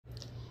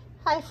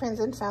Hi friends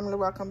and family,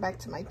 welcome back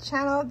to my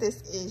channel.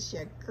 This is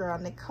your girl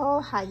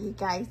Nicole. How you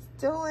guys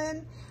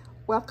doing?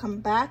 Welcome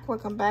back.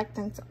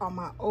 Thanks to all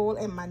my old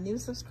and my new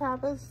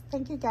subscribers.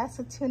 Thank you guys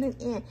for tuning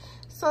in.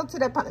 So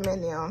today on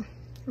the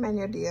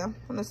menu deal, I'm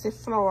gonna see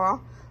flour,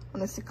 I'm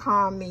gonna see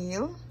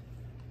cornmeal,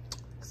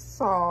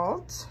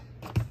 salt,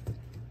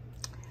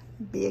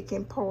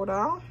 baking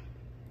powder,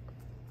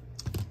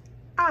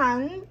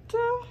 and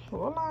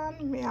hold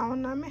on, me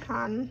on my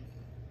hand,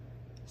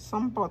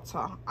 some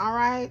butter. All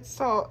right,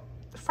 so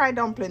fried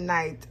dumpling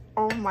night.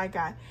 Oh my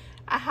god,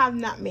 I have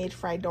not made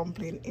fried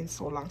dumpling in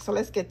so long. So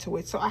let's get to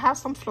it. So I have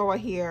some flour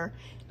here,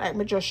 like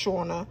me just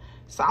showing.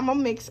 So I'm gonna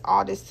mix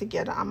all this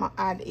together. I'm gonna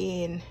add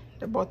in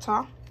the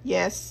butter.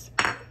 Yes,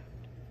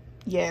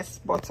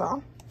 butter.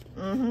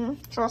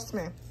 Trust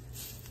me.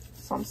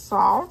 Some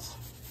salt.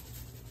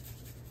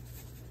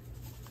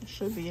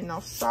 Should be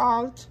enough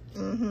salt.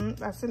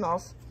 That's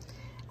enough.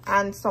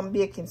 And some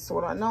baking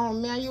soda. Now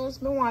may I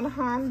use my one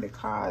hand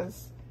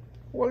because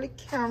hold the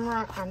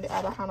camera and the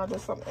other hand I do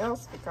something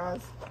else, because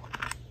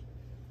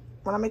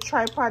when I'm a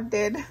tripod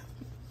dead,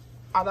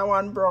 other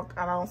one broke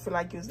and I don't feel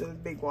like using the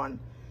big one.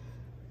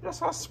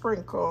 Just a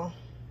sprinkle.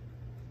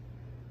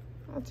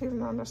 Not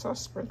even on, just a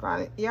sprinkle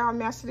on it. Yeah,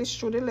 I see this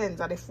through the lens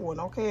of the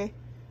phone, okay?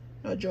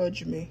 Don't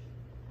judge me.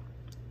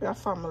 We're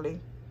family.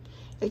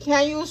 You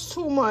can't use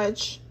too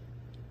much.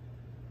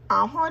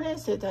 How do I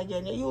say it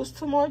again? You use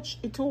too much,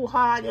 it's too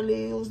hard. You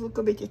use a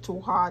little bit, it's too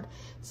hard.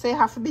 So you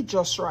have to be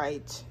just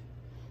right.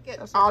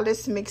 Get all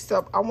this mixed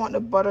up. I want the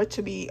butter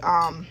to be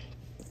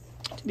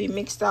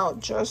mixed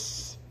out,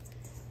 just,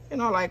 you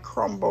know, like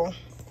crumble.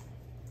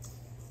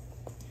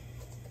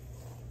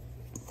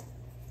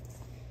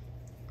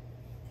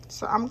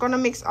 So I'm gonna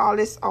mix all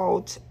this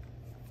out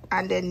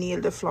and then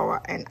knead the flour,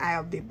 and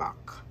I'll be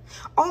back.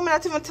 Oh, me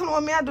not even tell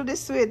what me I do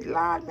this with.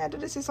 Lord, me I do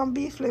this with some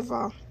beef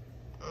liver.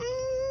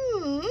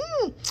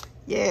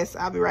 Yes,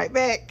 I'll be right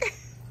back.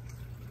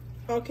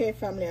 Okay,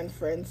 family and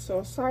friends,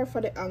 so sorry for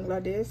the angle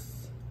of this.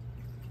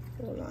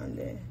 Hold on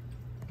there.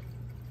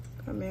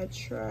 Come here,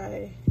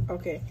 try.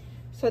 Okay,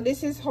 so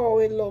this is how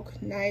it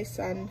look, nice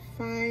and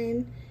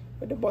fine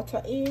with the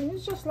butter in.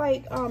 It's just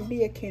like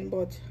baking,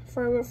 but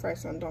for fry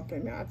some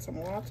dumpling, I add some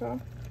water.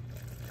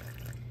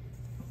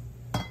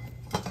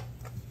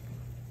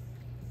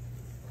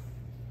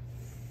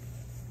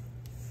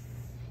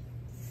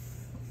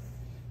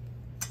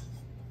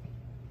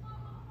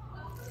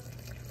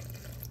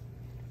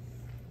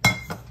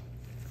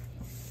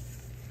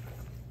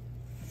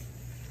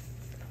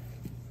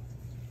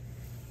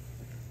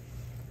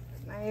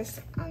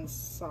 Nice and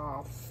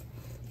soft,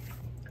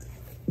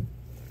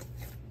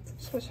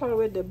 especially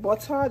with the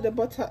butter. The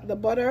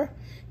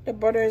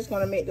butter is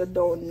gonna make the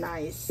dough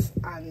nice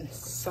and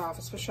soft,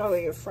 especially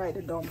when you fry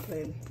the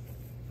dumpling.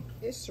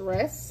 This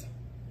rest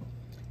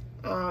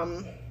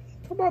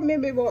probably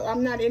maybe about,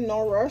 I'm not in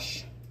no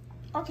rush.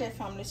 Okay,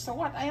 family, so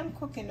what I am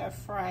cooking the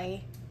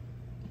fry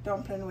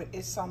dumpling with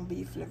is some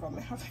beef liver.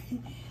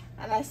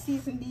 And I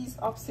seasoned these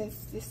up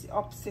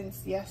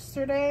since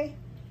yesterday.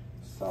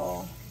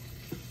 So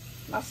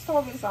my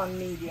stove is on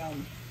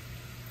medium,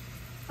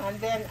 and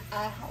then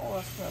oh,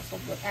 it smells so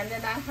good. And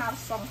then I have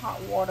some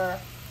hot water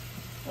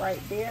right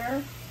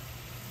there.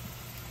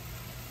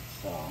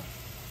 So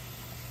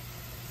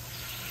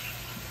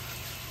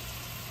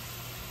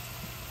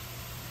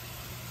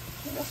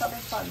it's just a bit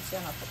fancy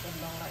and I put them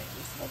down like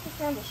this, but you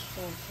can just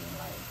show it in,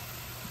 like,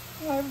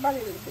 you know, everybody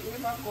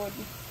liver good,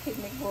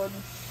 kidney good.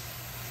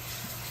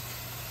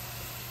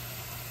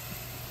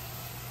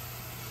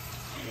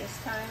 This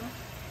time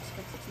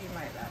put it in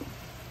like that.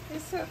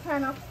 It's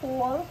kind of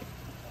cool.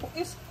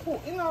 It's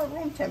cool, you know,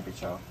 room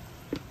temperature,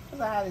 because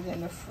I had it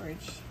in the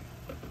fridge.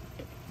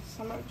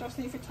 So I just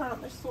need to turn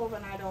up the stove,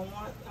 and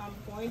I'm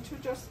going to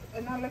just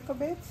in a little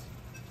bit.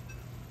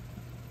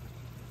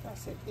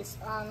 That's it. It's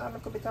on a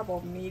little bit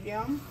above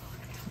medium.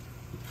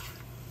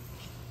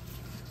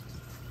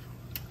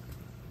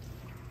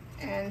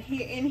 And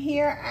in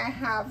here I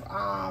have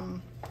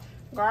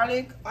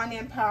garlic,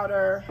 onion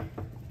powder,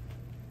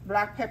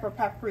 black pepper,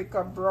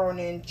 paprika,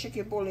 browning,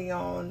 chicken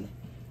bouillon,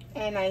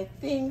 and I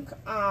think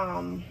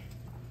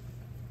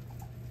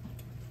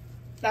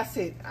that's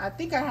it. I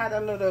think I had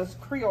a little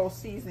Creole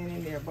seasoning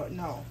in there, but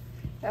no,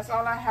 that's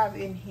all I have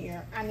in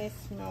here, and it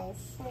smells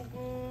so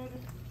good.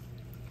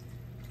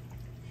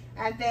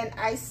 And then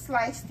I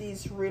sliced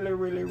these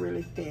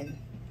really thin,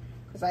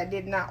 because I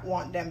did not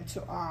want them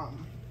to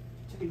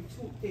be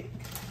too thick.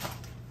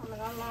 Coming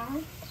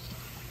along.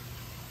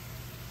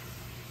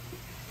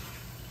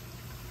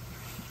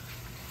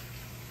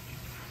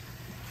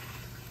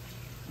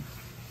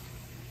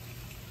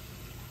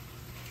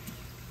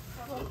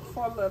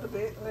 For a little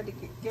bit, let it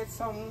get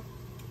some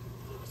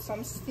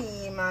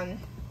steam and,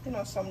 you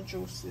know, some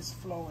juices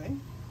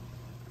flowing.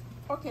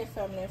 Okay,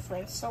 family and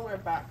friends, so we're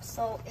back.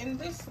 So in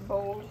this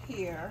bowl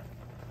here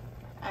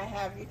I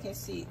have, you can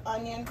see,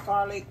 onion,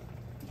 garlic,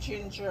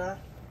 ginger,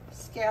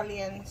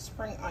 scallion,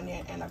 spring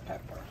onion, and a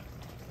pepper.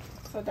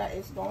 So that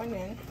is going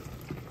in.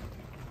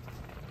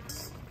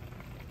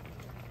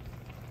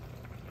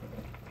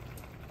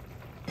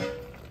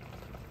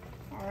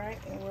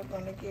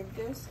 gonna give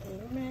this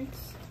a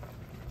mix.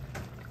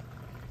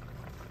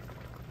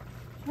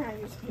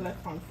 Can't use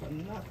left hand for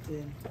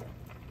nothing.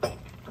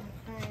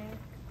 Okay.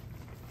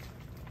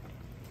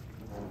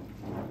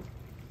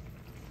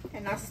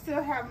 And I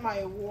still have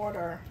my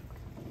water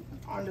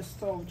on the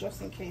stove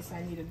just in case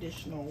I need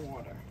additional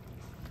water.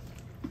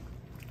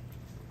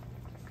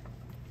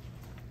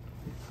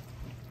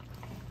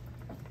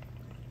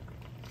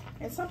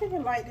 And some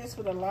people like this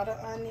with a lot of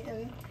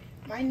onion.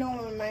 I know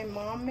when my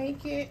mom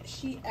make it,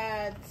 she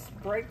adds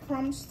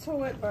breadcrumbs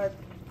to it, but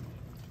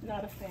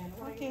not a fan.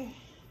 Okay.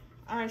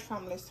 Alright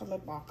family, so my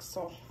box.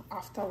 So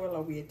after well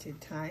awaited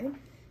time,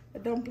 the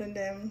dumpling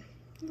them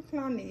look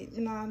not neat.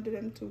 You know, do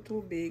them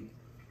too big.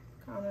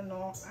 Kind of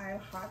know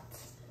oil hot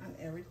and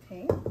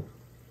everything.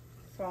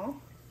 So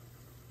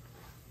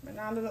but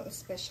now do nothing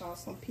special.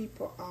 Some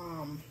people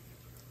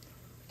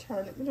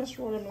turn it, just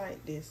roll them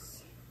like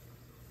this.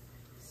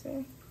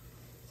 See?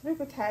 Some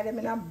people tie them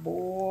in a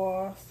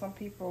bowl. Some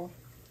people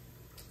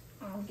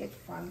get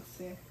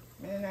fancy.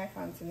 Me and I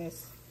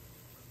fanciness.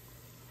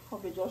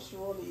 Hubby just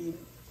roll it in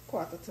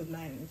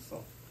 8:45.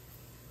 So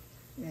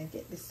I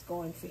get this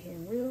going for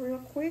him real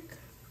quick.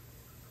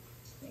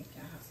 I think I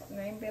have something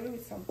in belly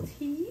with some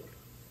tea.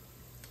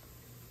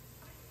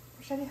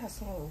 Actually has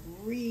some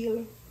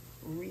real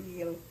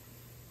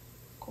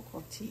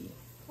cocoa tea.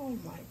 Oh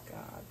my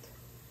God.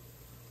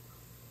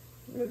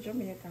 Real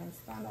Jamaican,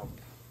 stand up.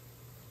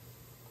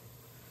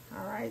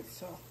 Alright,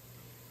 so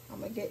I'm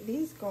gonna get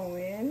these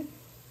going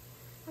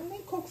and then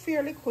cook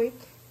fairly quick,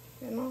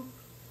 you know.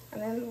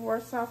 And then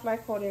worse off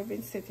like how they've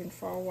been sitting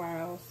for a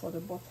while, so the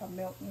butter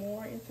melt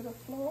more into the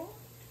flour.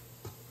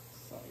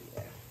 So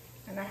yeah.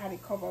 And I had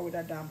it covered with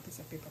a damp piece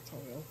of paper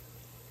towel.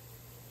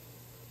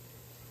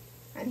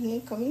 And he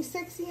ain't coming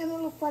sexy and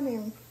look on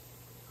him.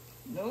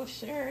 No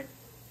shirt.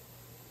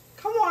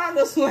 Come on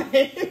this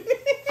way.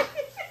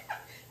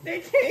 They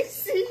can't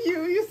see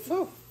you. You're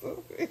so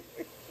stupid.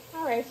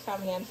 Alright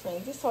family and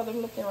friends, this is how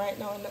them looking right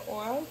now in the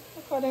oil.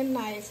 Look how they're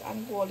nice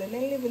and golden.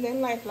 They're living their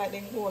life like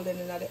they're golden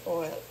in the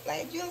oil.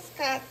 Like just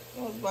cat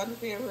was one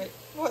favorite.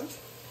 But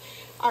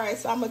alright,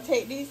 so I'm gonna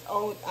take these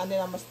out and then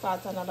I'm gonna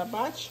start another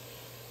batch.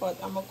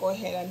 But I'm gonna go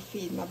ahead and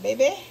feed my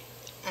baby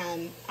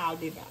and I'll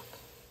be back.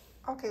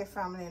 Okay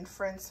family and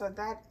friends, so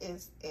that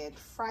is it.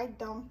 Fried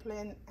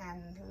dumpling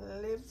and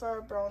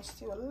liver, brown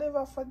stew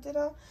liver for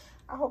dinner.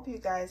 I hope you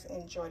guys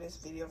enjoyed this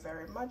video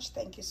very much.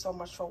 Thank you so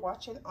much for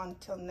watching.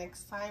 Until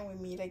next time we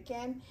meet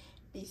again,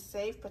 be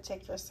safe,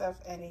 protect yourself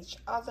and each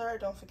other.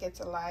 Don't forget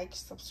to like,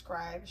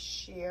 subscribe,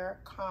 share,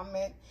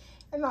 comment,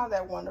 and all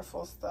that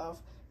wonderful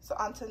stuff. So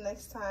until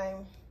next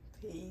time,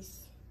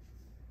 peace.